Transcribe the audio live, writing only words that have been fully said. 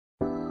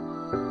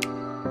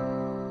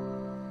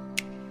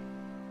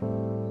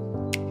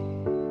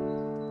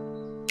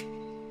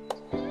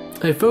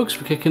Hey folks,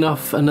 we're kicking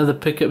off another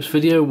pickups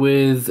video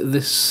with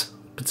this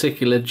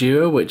particular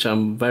duo, which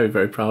I'm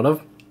very proud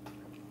of.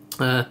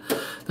 They're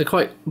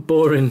quite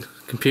boring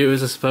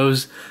computers, I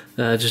suppose.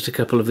 Just a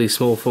couple of these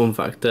small form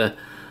factor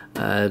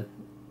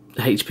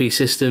HP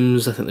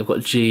systems. I think they've got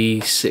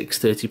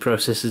G630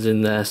 processors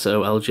in there,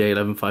 so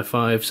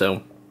LGA1155.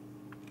 So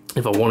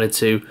if I wanted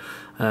to,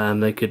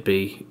 they could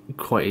be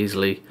quite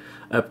easily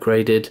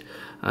upgraded.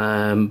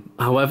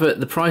 However,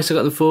 the price I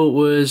got them for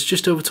was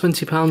just over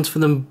 £20 for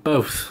them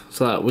both,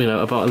 so that, you know,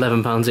 about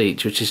 £11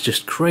 each, which is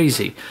just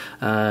crazy.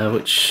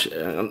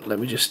 Let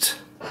me just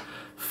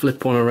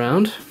flip one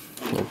around,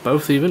 or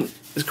both even.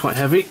 It's quite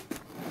heavy.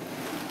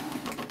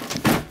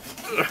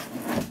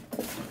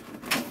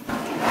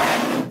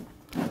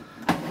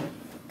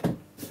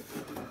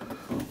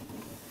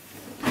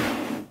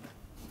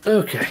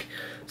 Okay,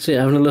 so yeah,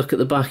 having a look at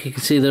the back, you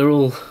can see they're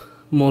all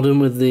modern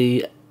with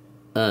the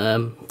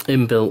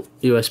inbuilt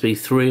USB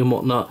 3 and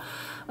whatnot,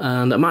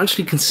 and I'm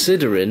actually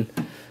considering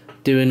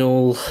doing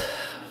all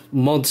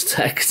mods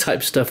tech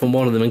type stuff on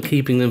one of them and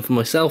keeping them for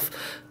myself,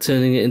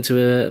 turning it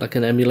into like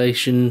an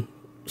emulation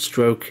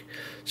stroke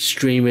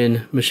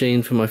streaming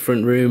machine for my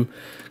front room,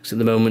 because at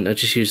the moment I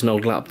just use an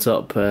old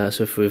laptop,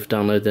 so if we've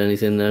downloaded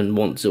anything and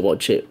want to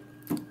watch it,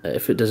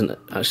 if it's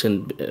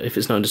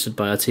not understood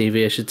by our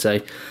TV, I should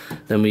say,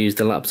 then we use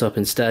the laptop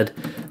instead.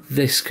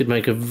 This could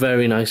make a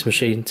very nice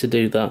machine to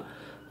do that,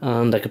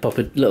 and I could pop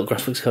a little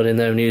graphics card in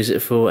there and use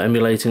it for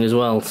emulating as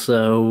well,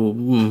 so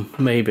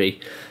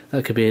maybe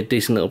that could be a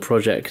decent little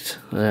project,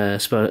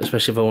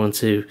 especially if I want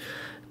to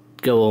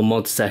go all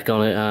mods tech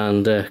on it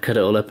and cut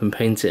it all up and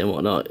paint it and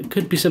whatnot. It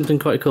could be something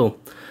quite cool.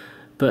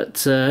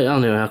 But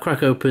anyway, I'll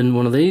crack open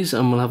one of these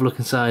and we'll have a look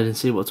inside and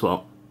see what's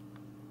what.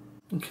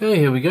 Okay,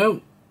 here we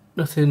go.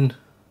 Nothing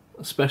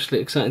especially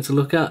exciting to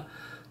look at,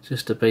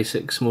 just a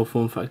basic small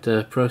form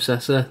factor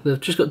processor. They've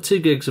just got 2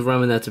 gigs of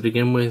RAM in there to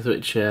begin with,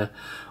 which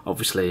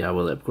obviously I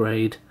will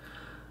upgrade.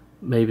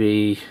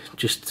 Maybe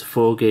just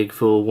 4 gig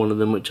for one of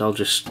them, which I'll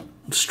just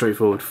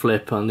straightforward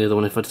flip, and the other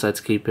one, if I decide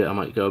to keep it, I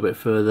might go a bit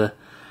further.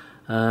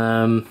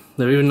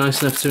 They're even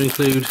nice enough to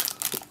include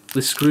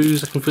the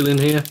screws I can fill in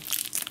here,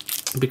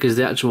 because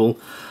the actual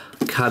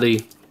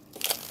caddy,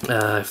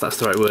 if that's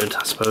the right word,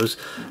 I suppose,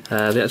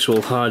 the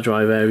actual hard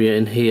drive area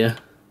in here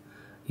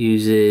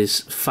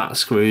uses fat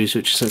screws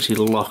which essentially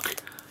lock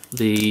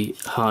the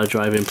hard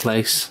drive in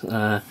place.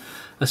 I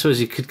suppose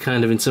you could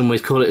kind of in some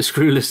ways call it a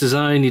screwless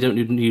design. You don't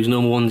use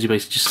normal ones, you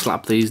basically just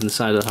slap these in the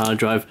side of the hard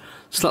drive,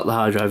 slap the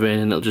hard drive in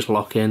and it'll just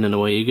lock in and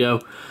away you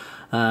go.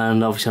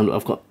 And obviously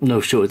I've got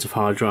no shortage of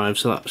hard drives,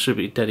 so that should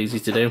be dead easy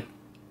to do.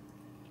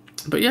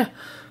 But yeah,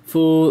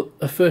 for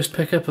a first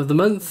pickup of the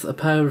month, a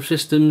pair of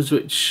systems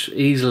which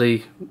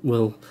easily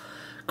will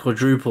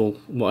quadruple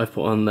what I've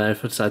put on there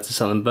if I decide to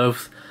sell them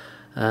both.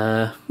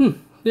 Yeah,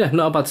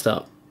 not a bad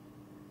start.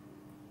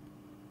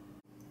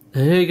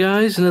 Hey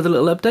guys, another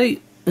little update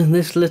in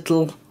this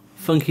little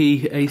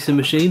funky Acer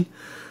machine.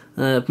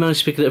 Managed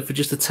to pick it up for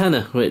just a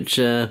tenner, which,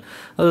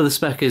 although the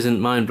spec isn't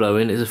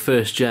mind-blowing, is a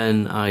first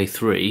gen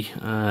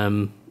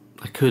i3.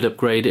 I could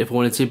upgrade it if I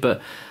wanted to,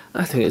 but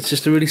I think it's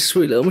just a really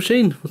sweet little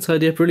machine. Will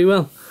tidy up really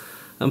well.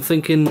 I'm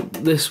thinking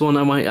this one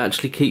I might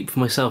actually keep for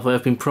myself. I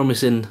have been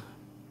promising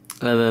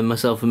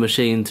myself a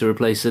machine to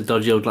replace a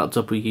dodgy old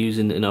laptop we use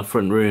in our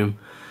front room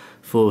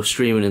for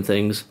streaming and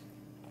things.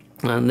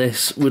 And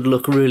this would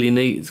look really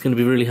neat. It's going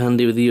to be really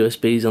handy with the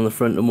USBs on the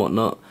front and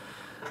whatnot.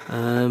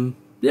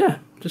 Yeah,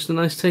 just a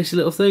nice tasty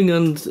little thing,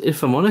 and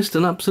if I'm honest,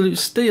 an absolute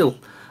steal.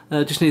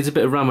 Just needs a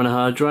bit of RAM and a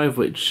hard drive,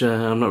 which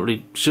I'm not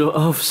really sure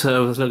of,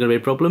 so that's not going to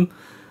be a problem.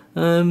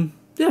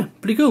 Yeah,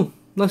 pretty cool.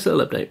 Nice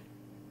little update.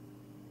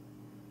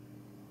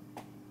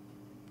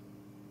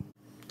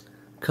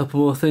 A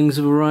couple more things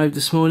have arrived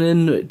this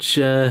morning, which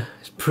is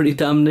pretty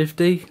damn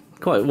nifty.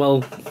 Quite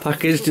well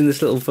packaged in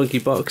this little funky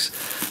box.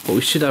 What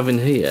we should have in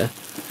here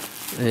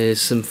is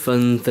some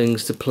fun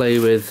things to play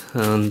with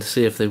and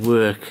see if they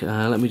work.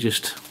 Let me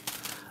just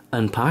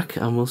unpack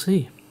and we'll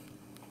see.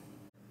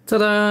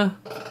 Ta-da!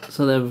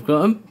 So there we've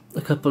got them.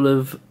 A couple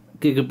of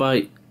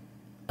Gigabyte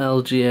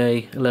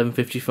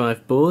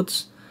LGA1155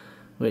 boards,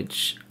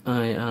 which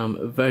I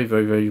am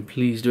very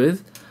pleased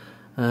with.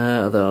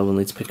 Although I will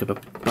need to pick up a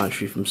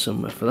battery from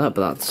somewhere for that,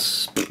 but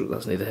that's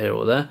neither here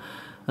or there.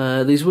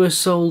 These were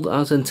sold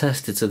as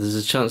untested, so there's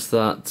a chance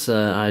that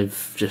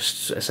I've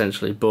just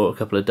essentially bought a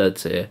couple of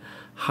duds here.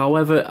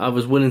 However, I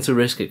was willing to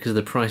risk it because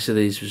the price of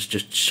these was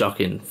just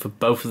shocking for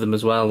both of them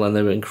as well, and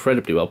they were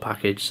incredibly well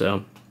packaged,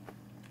 so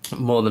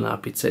I'm more than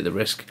happy to take the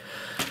risk.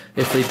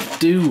 If they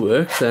do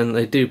work, then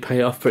they do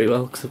pay off pretty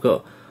well, because I've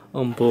got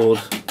on board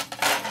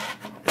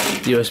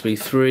USB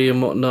 3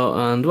 and whatnot,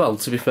 and well,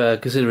 to be fair,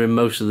 considering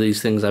most of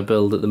these things I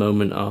build at the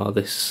moment are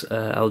this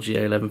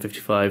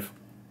LGA1155,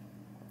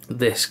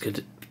 this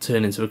could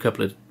turn into a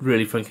couple of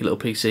really funky little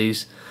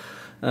PCs.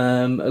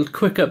 A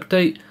quick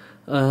update,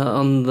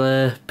 on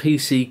the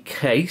PC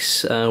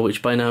case,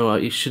 which by now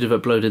you should have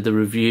uploaded the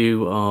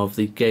review of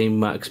the Game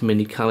Max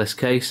Mini Callus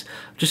case.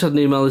 Just had an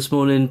email this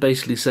morning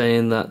basically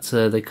saying that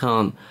they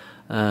can't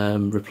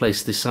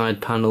replace the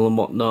side panel and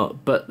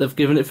whatnot, but they've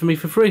given it for me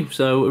for free.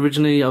 So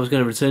originally I was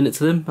going to return it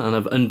to them, and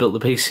I've unbuilt the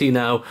PC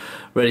now,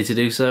 ready to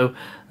do so.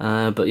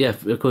 But yeah,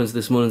 according to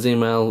this morning's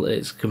email,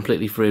 it's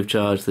completely free of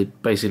charge. They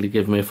basically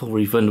give me a full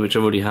refund, which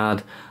I've already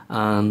had,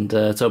 and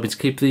told me to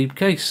keep the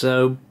case.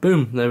 So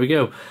boom, there we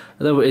go.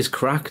 Although it is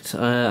cracked,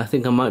 I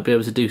think I might be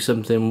able to do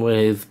something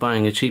with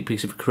buying a cheap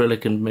piece of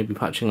acrylic and maybe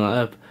patching that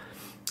up.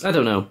 I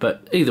don't know,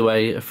 but either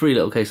way, a free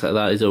little case like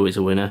that is always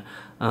a winner,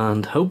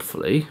 and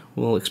hopefully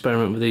we'll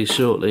experiment with these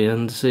shortly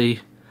and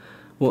see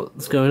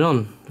what's going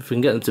on. If we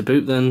can get them to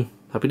boot, then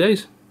happy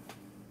days.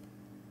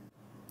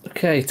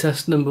 Okay,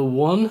 test number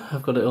 1.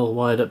 I've got it all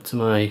wired up to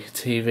my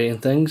TV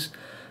and things,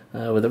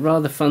 with a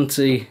rather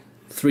fancy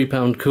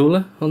 £3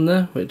 cooler on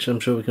there, which I'm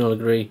sure we can all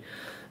agree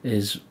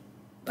is...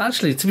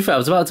 Actually, to be fair, I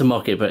was about to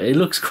mock it, but it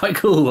looks quite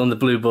cool on the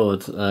blue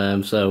board,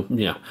 so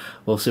yeah,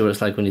 we'll see what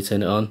it's like when you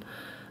turn it on.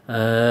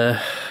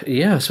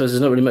 Yeah, I suppose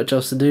there's not really much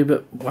else to do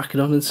but whack it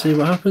on and see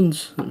what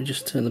happens. Let me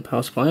just turn the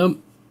power supply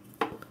on.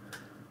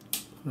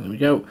 There we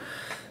go.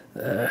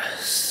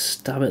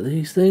 Stab at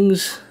these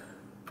things.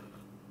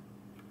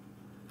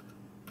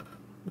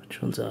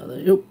 Which ones are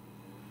they? Oh.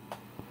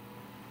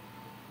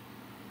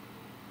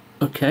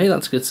 Okay,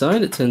 that's a good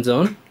sign. It turns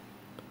on.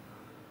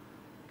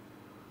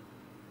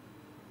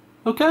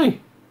 Okay.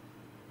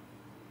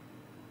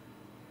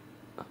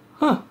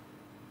 Huh.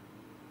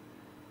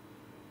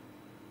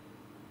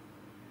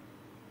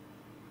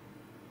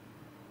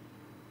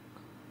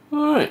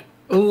 Alright,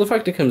 well the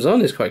fact it comes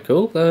on is quite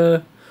cool.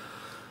 Let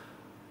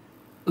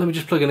me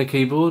just plug in a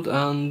keyboard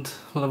and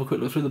we'll have a quick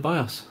look through the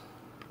BIOS.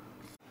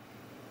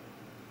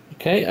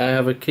 Okay, I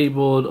have a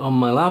keyboard on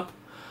my lap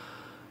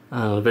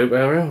and a boot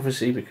area,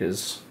 obviously,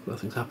 because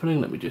nothing's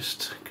happening. Let me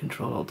just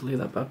Control-Alt-Delete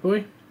that bad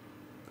boy.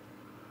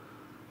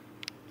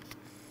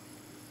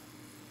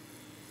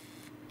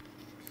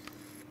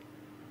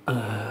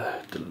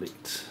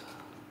 Delete.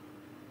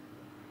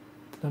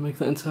 Did I make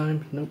that in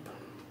time? Nope.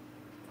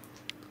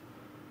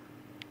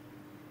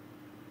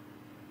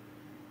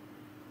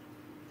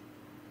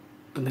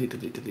 Delete,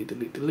 delete, delete,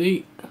 delete,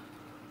 delete.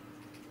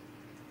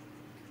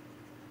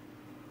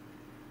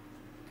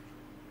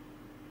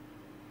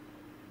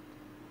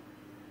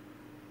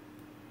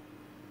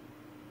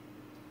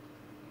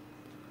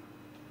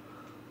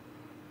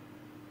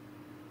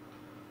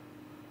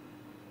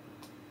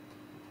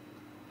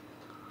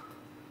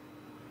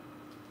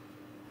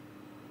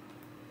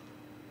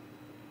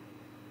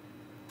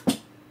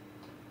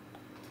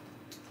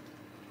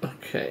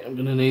 Okay, I'm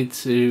going to need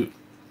to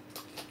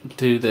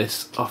do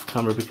this off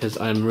camera because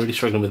I'm really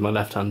struggling with my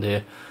left hand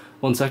here.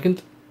 1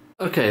 second.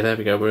 Okay, there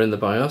we go, we're in the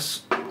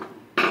BIOS.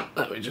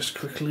 Let me just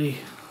quickly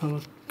have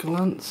a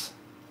glance.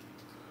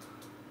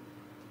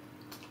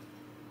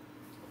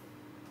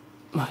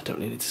 I don't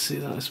need to see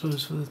that, I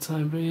suppose, for the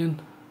time being.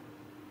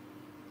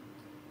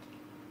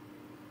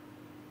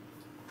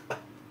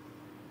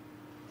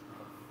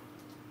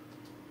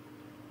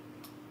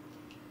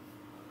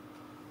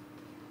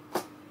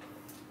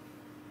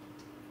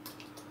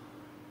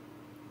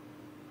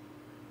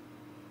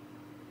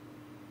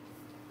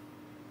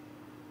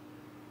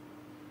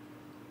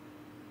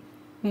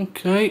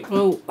 Okay,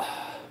 well, to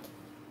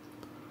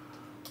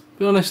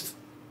be honest,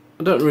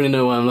 I don't really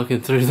know why I'm looking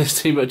through this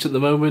too much at the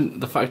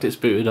moment. The fact it's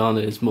booted on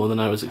is more than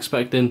I was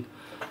expecting.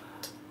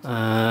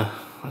 I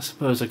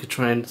suppose I could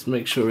try and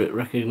make sure it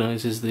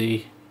recognises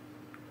the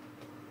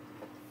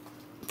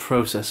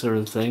processor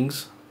and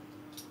things.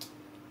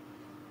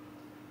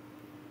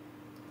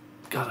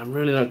 God, I'm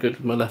really not good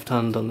with my left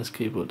hand on this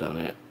keyboard down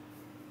here.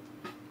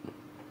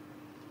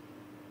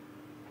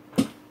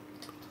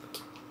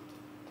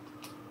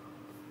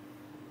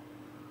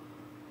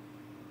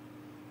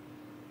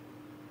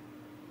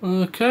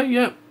 Okay,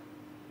 yeah,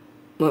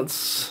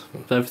 that's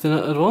everything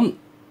I'd want.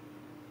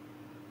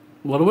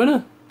 What a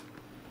winner.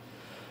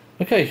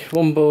 Okay,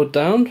 one board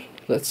down.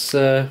 Let's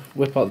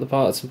whip out the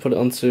parts and put it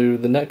onto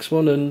the next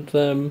one,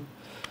 and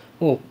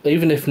well,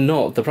 even if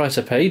not the price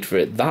I paid for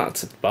it,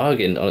 that's a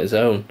bargain on its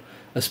own,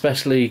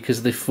 especially because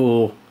of the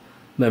 4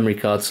 memory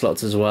card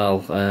slots as well,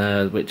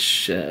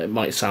 which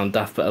might sound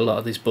daft, but a lot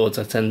of these boards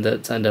I tend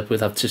to end up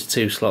with have just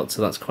 2 slots,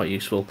 so that's quite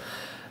useful.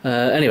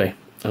 Anyway,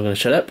 I'm going to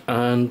shut up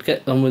and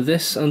get on with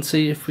this and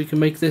see if we can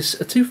make this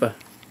a twofer.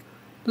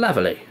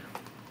 Lovely.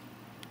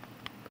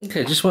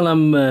 Okay, just while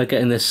I'm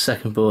getting this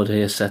second board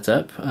here set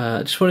up,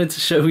 I just wanted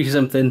to show you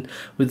something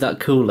with that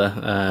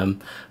cooler,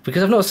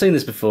 because I've not seen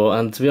this before,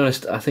 and to be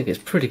honest I think it's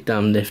pretty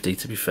damn nifty,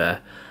 to be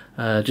fair.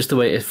 Just the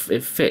way it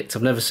fits.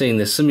 I've never seen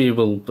this. Some of you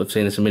will have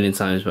seen this a million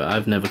times, but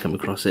I've never come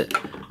across it.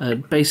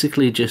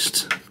 Basically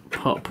just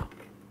pop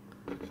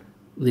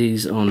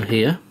these on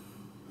here.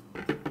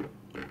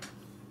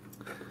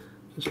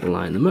 Just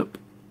line them up,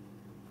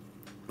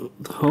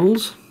 the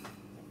holes.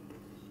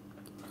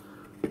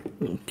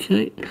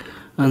 Okay,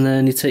 and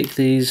then you take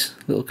these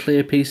little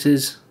clear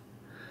pieces,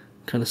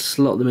 kind of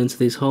slot them into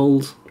these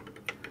holes,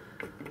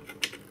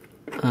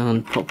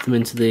 and pop them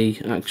into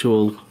the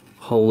actual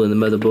hole in the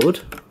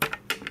motherboard.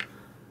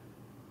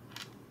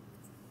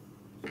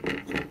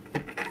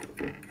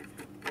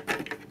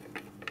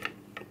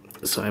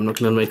 So I'm not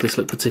going to make this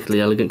look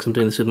particularly elegant because I'm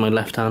doing this with my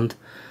left hand,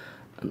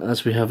 and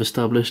as we have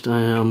established, I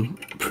am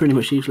pretty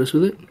much useless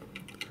with it.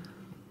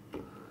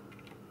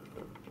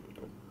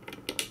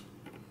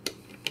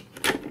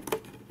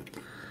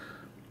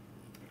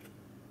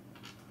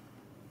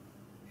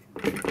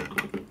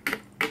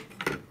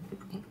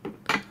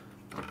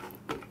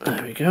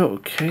 There we go,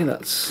 okay,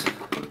 that's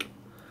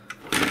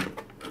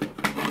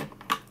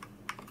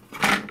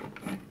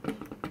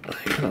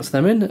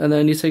them in, and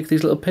then you take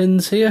these little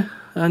pins here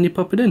and you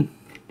pop it in.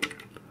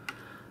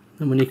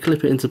 And when you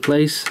clip it into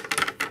place,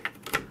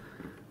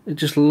 it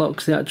just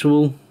locks the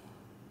actual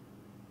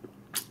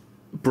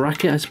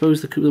bracket, I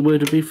suppose the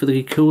word would be, for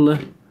the cooler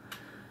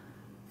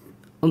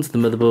onto the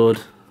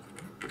motherboard,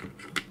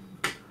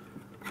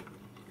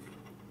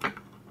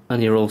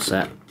 and you're all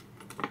set.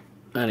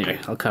 Anyway,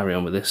 I'll carry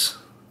on with this.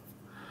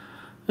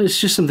 It's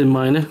just something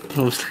minor,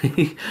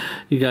 obviously.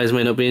 You guys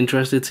may not be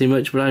interested too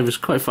much, but I was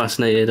quite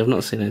fascinated. I've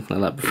not seen anything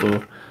like that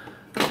before.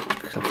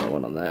 Clip that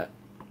one on there.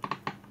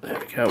 There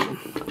we go.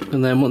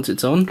 And then once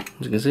it's on, as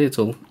you can see, it's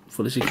all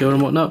fully secure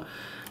and whatnot.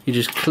 You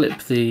just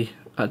clip the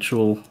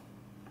actual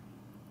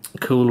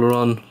cooler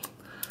on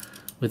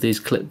with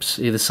these clips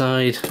either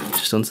side,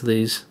 just onto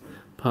these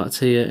parts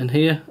here and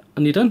here,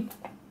 and you're done.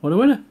 What a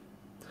winner.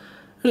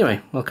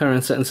 Anyway, I'll carry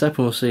on setting this up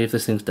and we'll see if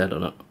this thing's dead or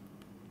not.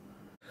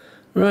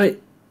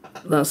 Right.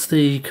 That's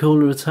the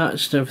cooler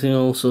attached, everything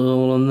also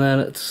all on there.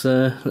 Let's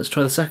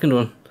try the second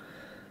one.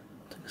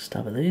 Take a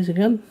stab at these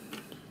again.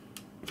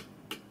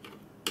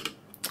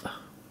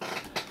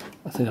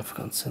 I think I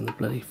forgot to send the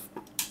bloody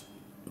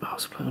power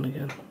supply on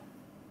again.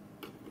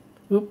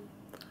 Oop.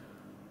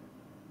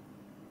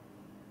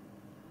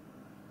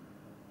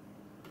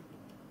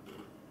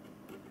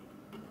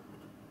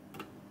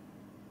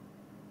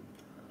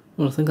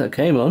 Well, I think that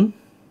came on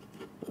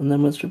and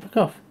then went straight back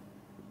off.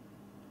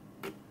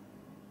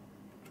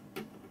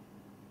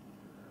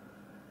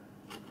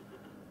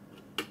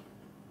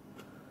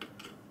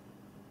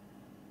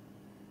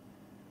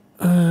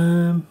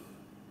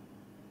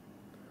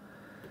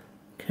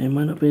 Okay,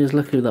 might not be as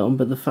lucky with that one,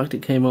 but the fact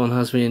it came on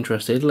has me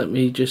interested. Let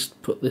me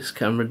just put this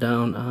camera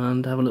down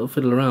and have a little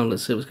fiddle around.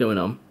 Let's see what's going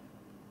on.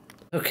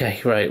 Okay,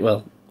 right,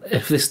 well,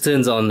 if this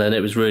turns on, then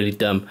it was really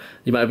dumb.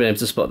 You might have been able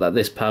to spot that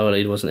this power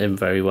lead wasn't in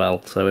very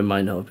well, so it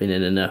might not have been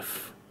in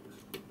enough.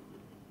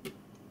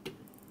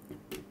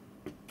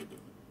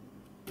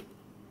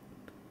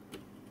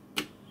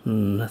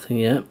 Nothing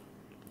yet.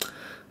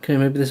 Okay,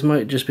 maybe this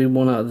might just be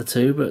one out of the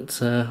two,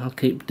 but I'll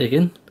keep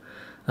digging.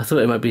 I thought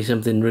it might be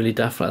something really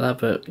daft like that,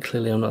 but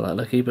clearly I'm not that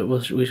lucky, but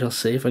we shall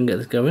see if I can get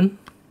this going.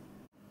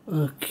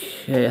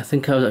 Okay, I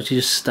think I was actually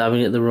just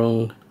stabbing at the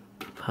wrong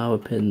power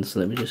pins, so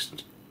let me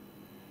just...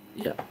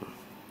 yeah.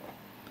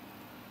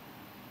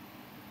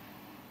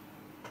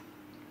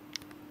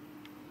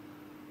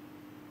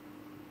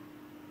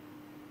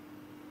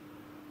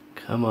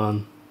 Come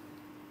on.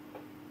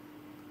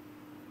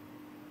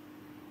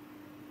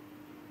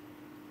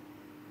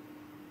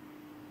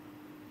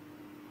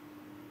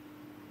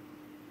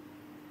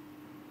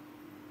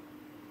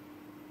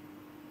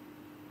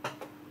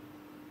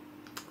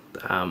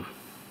 Damn.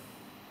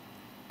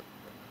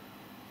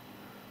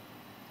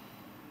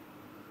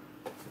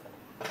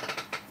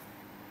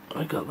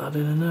 I got that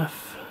in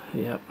enough.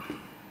 Yep.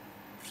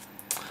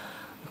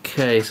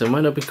 Okay, so I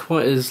might not be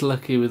quite as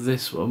lucky with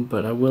this one,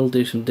 but I will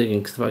do some digging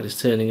because the fact it's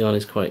turning on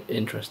is quite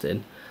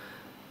interesting.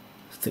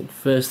 I think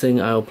first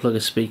thing I'll plug a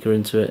speaker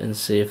into it and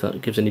see if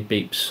that gives any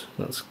beeps.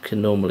 That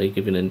can normally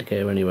give you an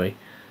indicator anyway.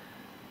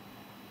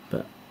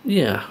 But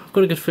yeah, I've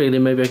got a good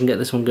feeling maybe I can get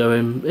this one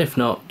going. If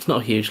not, it's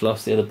not a huge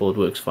loss. The other board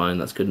works fine.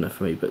 That's good enough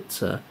for me.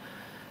 But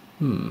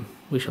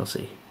we shall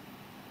see.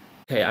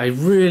 Okay, I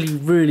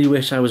really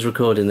wish I was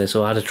recording this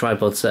or had a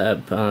tripod set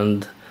up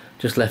and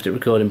just left it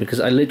recording, because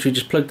I literally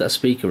just plugged that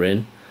speaker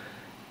in,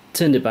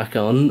 turned it back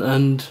on,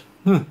 and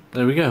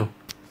there we go.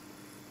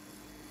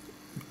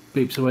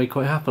 Beeps away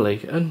quite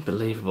happily.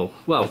 Unbelievable.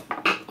 Well,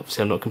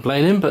 obviously I'm not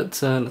complaining,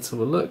 but let's have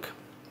a look.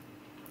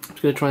 I'm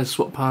just going to try and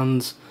swap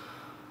hands,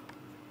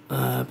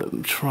 but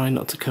I'm trying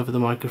not to cover the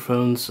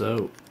microphone,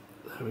 so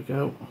there we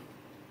go.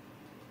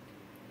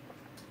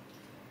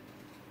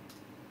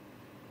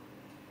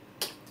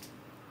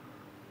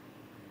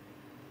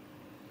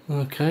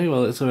 Okay,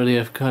 well it's already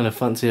a kind of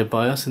fancier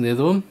BIOS in the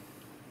other one.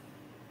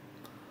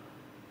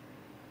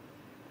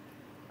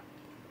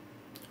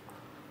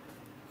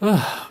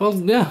 Well,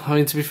 yeah, I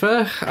mean, to be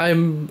fair,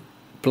 I'm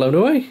blown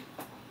away.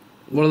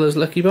 One of those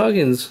lucky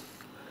bargains.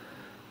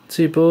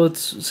 Two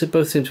boards,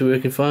 both seem to be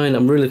working fine.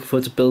 I'm really looking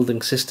forward to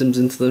building systems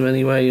into them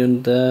anyway,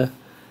 and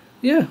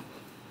yeah,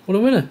 what a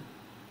winner.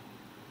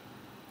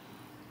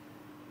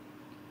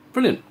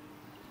 Brilliant.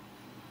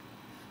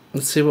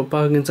 Let's see what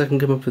bargains I can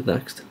come up with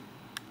next.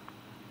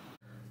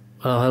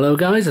 Well, hello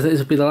guys, I think this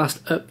will be the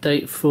last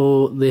update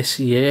for this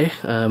year.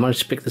 I managed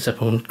to pick this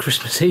up on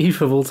Christmas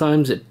Eve of all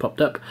times. It popped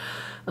up,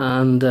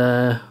 and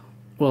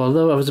well,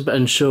 although I was a bit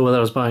unsure whether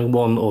I was buying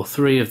 1 or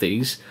 3 of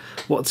these,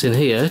 what's in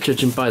here,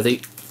 judging by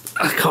the...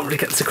 I can't really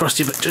get this across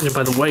to you, but judging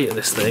by the weight of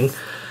this thing,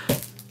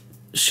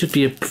 should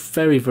be a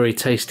very, very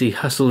tasty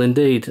hustle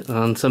indeed,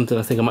 and something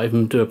I think I might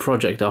even do a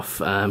project off,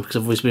 because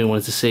I've always been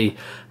wanting to see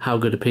how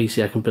good a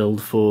PC I can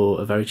build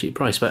for a very cheap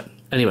price. But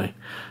anyway,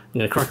 I'm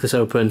going to crack this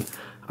open,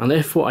 and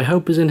if what I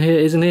hope is in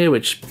here,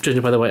 which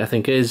judging by the weight I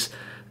think is,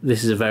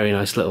 this is a very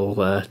nice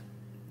little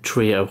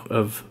trio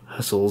of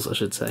hustles, I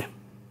should say.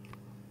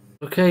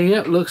 Okay,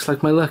 yeah, looks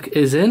like my luck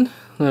is in.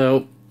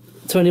 Now,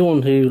 to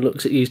anyone who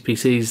looks at used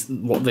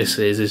PCs, what this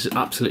is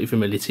absolutely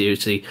familiar to you.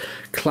 It's the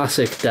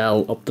classic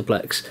Dell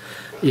Optiplex.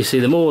 You see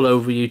them all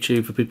over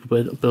YouTube for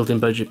people building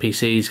budget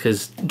PCs,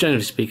 because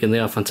generally speaking they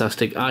are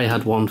fantastic. I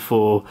had one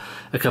for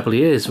a couple of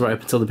years, right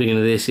up until the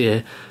beginning of this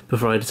year,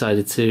 before I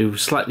decided to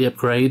slightly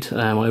upgrade.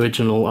 My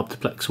original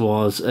Optiplex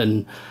was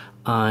an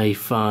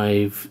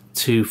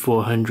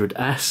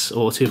i5-2400S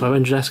or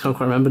 2500S, can't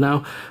quite remember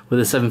now, with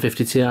a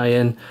 750 Ti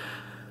in.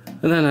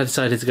 And then I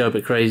decided to go a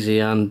bit crazy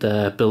and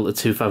built a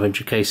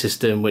 2500K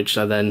system, which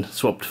I then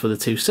swapped for the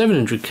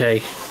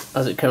 2700K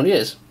as it currently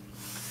is.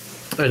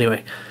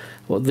 Anyway,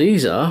 what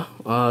these are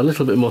a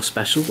little bit more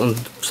special and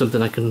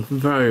something I can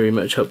very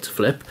much hope to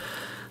flip.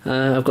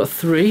 I've got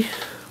 3.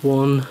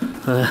 One,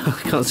 I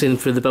can't see them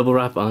through the bubble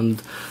wrap, and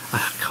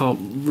I can't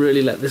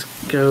really let this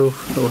go.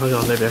 Oh, hang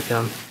on, maybe I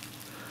can.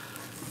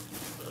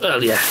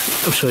 Well, yeah,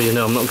 I'm sure you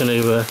know I'm not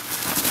going to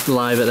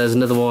lie, but there's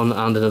another one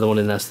and another one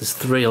in there. So there's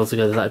 3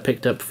 altogether that I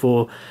picked up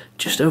for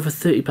just over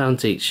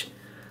 £30 each.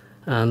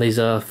 And these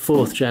are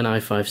 4th gen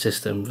i5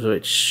 systems,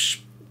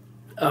 which,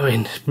 I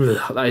mean,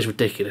 that is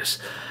ridiculous.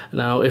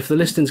 Now, if the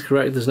listing's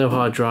correct, there's no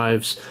hard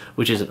drives,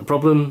 which isn't a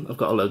problem. I've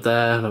got a load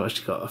there, and I've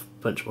actually got a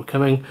bunch more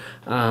coming.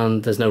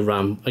 And there's no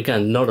RAM.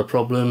 Again, not a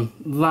problem.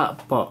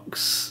 That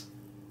box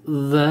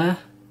there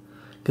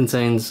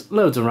contains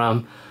loads of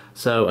RAM,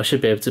 so I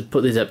should be able to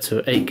put these up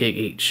to 8 gig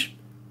each.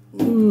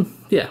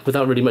 Yeah,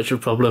 without really much of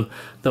a problem,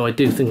 though I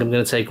do think I'm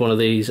going to take one of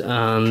these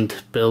and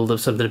build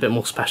something a bit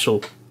more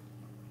special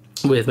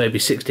with maybe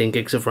 16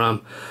 gigs of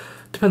RAM,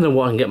 depending on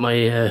what I can get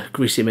my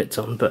greasy mitts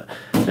on. But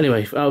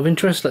anyway, out of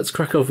interest, let's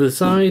crack over the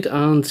side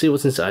and see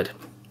what's inside.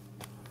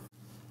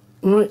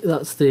 Right,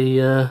 that's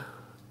the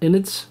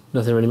innards,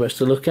 nothing really much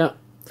to look at.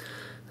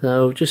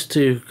 Now, just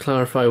to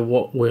clarify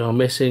what we are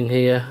missing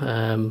here,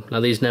 now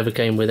these never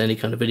came with any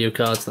kind of video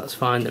cards, that's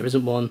fine, there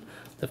isn't one.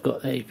 They've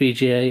got a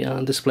VGA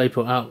and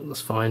DisplayPort out,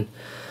 that's fine.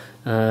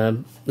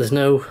 There's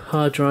no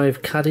hard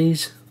drive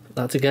caddies,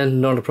 that's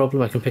again not a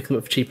problem, I can pick them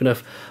up for cheap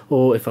enough.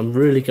 Or if I'm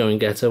really going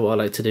ghetto, what I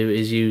like to do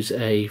is use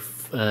a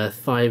 5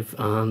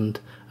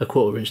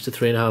 1/4 inch to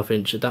 3.5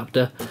 inch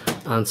adapter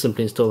and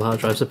simply install the hard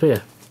drives up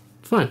here.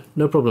 Fine,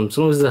 no problem, as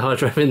long as there's a hard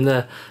drive in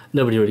there,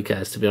 nobody really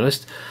cares, to be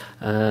honest.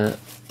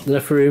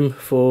 Enough room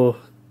for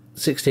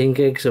 16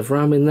 gigs of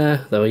RAM in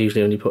there, though I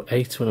usually only put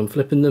 8 when I'm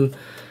flipping them.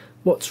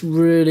 What's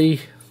really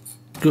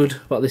good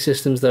about these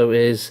systems though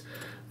is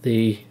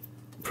the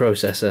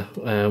processor,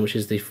 which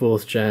is the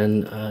 4th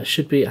gen,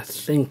 should be I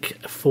think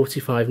a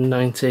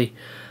 4590,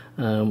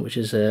 which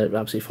is an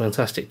absolutely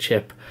fantastic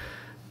chip,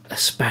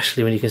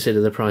 especially when you consider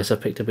the price I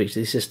picked up each of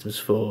these systems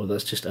for.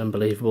 That's just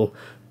unbelievable.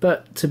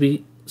 But to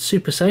be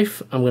super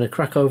safe, I'm going to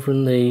crack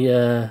open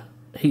the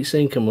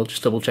heatsink and we'll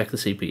just double check the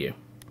CPU.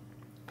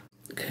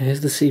 Okay,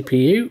 here's the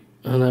CPU,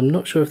 and I'm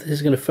not sure if this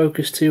is going to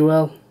focus too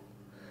well.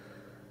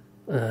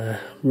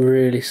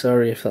 Really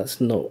sorry if that's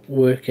not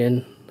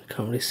working. I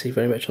can't really see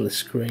very much on the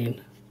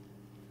screen.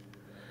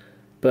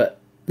 But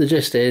the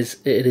gist is,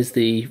 it is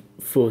the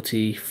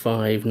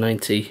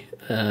 4590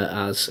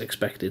 as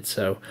expected,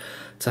 so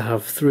to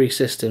have 3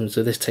 systems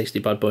with this tasty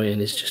bad boy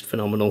in is just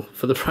phenomenal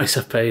for the price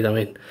I've paid. I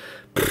mean,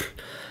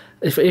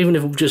 even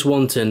if just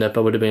one turned up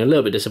I would have been a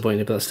little bit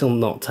disappointed, but that's still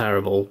not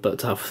terrible. But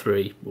to have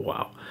 3,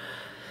 wow.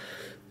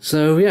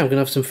 So yeah, I'm going to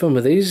have some fun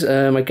with these.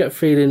 My gut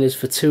feeling is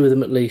for 2 of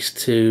them at least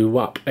to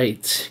whap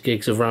 8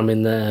 gigs of RAM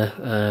in there,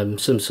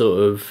 some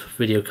sort of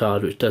video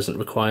card which doesn't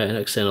require an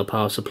external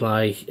power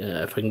supply.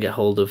 If I can get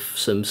hold of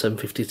some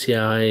 750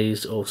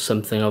 Ti's or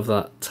something of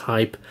that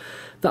type,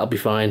 that'll be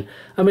fine.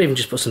 I may even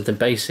just put something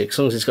basic, as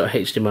long as it's got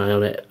HDMI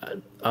on it.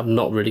 I've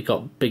not really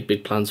got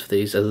big plans for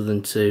these other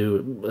than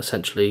to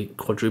essentially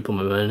quadruple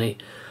my money.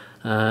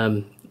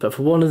 But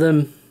for one of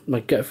them,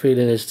 my gut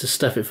feeling is to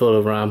stuff it full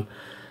of RAM.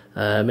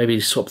 Maybe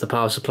swap the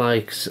power supply,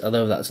 because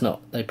although that's not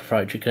a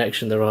proprietary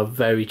connection, there are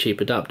very cheap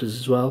adapters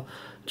as well.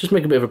 Just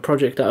make a bit of a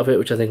project out of it,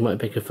 which I think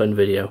might make a fun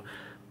video.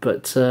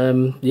 But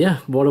yeah,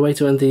 what a way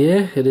to end the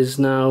year. It is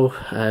now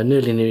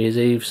nearly New Year's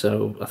Eve,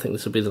 so I think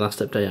this will be the last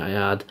update I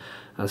add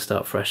and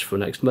start fresh for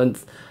next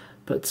month.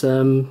 But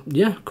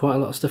yeah, quite a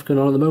lot of stuff going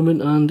on at the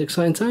moment and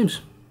exciting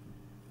times.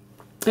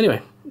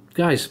 Anyway,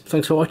 guys,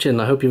 thanks for watching.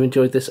 I hope you've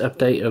enjoyed this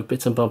update of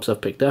bits and bobs I've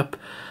picked up.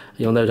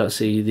 You'll no doubt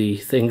see the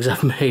things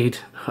I've made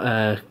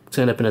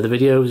turn up in other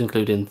videos,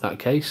 including that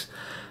case.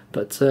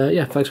 But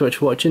yeah, thanks so much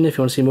for watching. If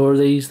you want to see more of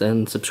these,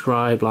 then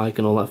subscribe, like,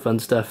 and all that fun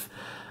stuff.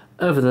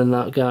 Other than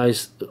that,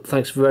 guys,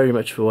 thanks very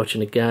much for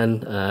watching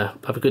again.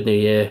 Have a good New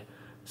Year.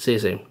 See you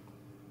soon.